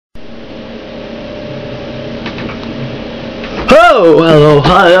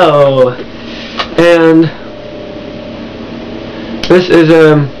Hello, and this is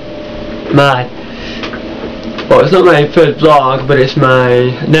it's not my first vlog, but it's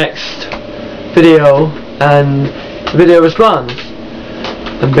my next video and video response.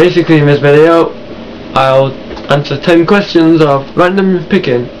 And basically in this video I'll answer 10 questions of random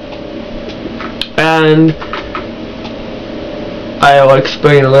picking, and I'll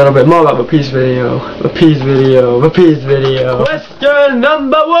explain a little bit more about the piece video. Question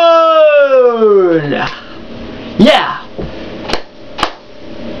number 1! Yeah!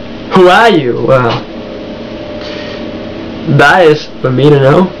 Who are you? Well, that is for me to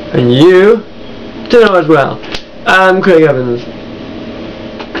know, and you to know as well. I'm Craig Evans.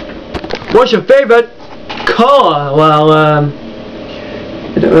 What's your favorite color? Well, I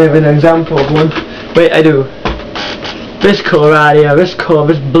don't have an example of one. Wait, I do. This color right here, this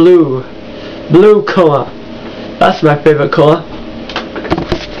blue color. That's my favorite color.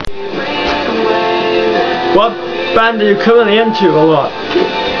 What band are you currently into a lot?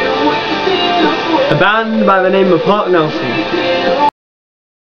 A band by the name of Hawk Nelson.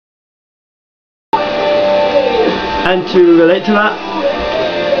 And to relate to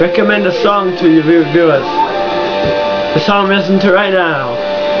that, recommend a song to your viewers. The song I'm listening to right now,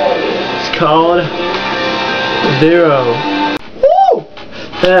 it's called Zero. Woo!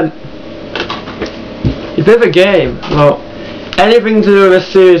 Your favorite game? Well, anything to do with this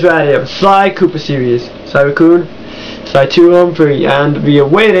series right here. Sly Cooper series. Sly Raccoon, Sly 2 and 3, and we are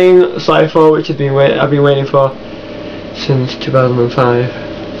waiting Sly 4, which I've been waiting for since 2005.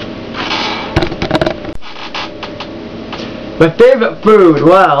 My favorite food?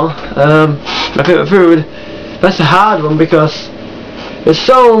 Well, my favorite food, that's a hard one because there's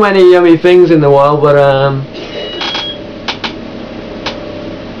so many yummy things in the world, but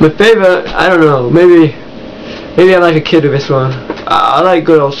my favorite, I don't know, maybe I'm like a kid with this one. I like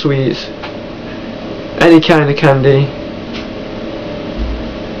good old sweets. Any kind of candy.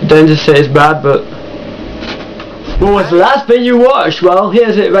 Don't just say it's bad, but what was the last thing you watched? Well,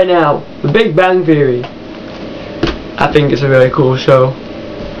 here's it right now. The Big Bang Theory. I think it's a really cool show.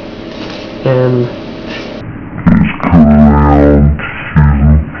 And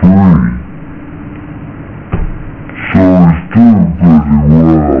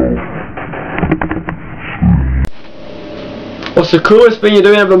what's the coolest thing you're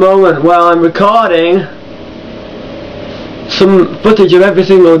doing at the moment? Well, I'm recording some footage of every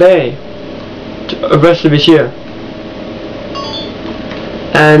single day the rest of this year.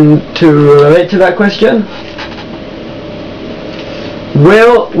 And to relate to that question,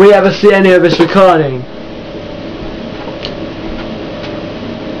 will we ever see any of this recording?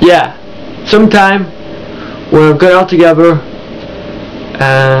 Yeah, sometime when I've got it all together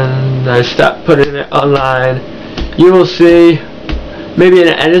and I start putting it online, you will see maybe an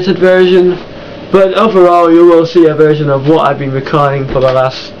edited version, but overall you will see a version of what I've been recording for the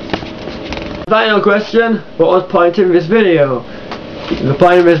last. Final question: what was the point of this video? The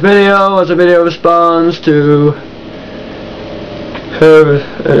point of this video was a video response to her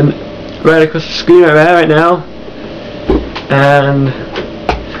right across the screen right now, and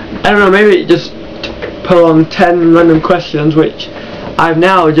I don't know, maybe just put on 10 random questions which I've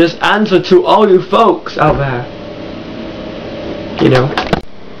now just answered to all you folks out there. You know.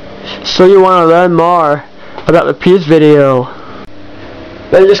 So you want to learn more about the piece video?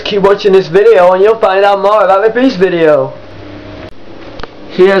 Then just keep watching this video and you'll find out more about the piece video.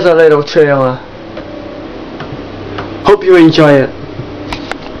 Here's a little trailer. Hope you enjoy it.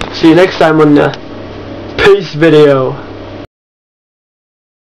 See you next time on the piece video.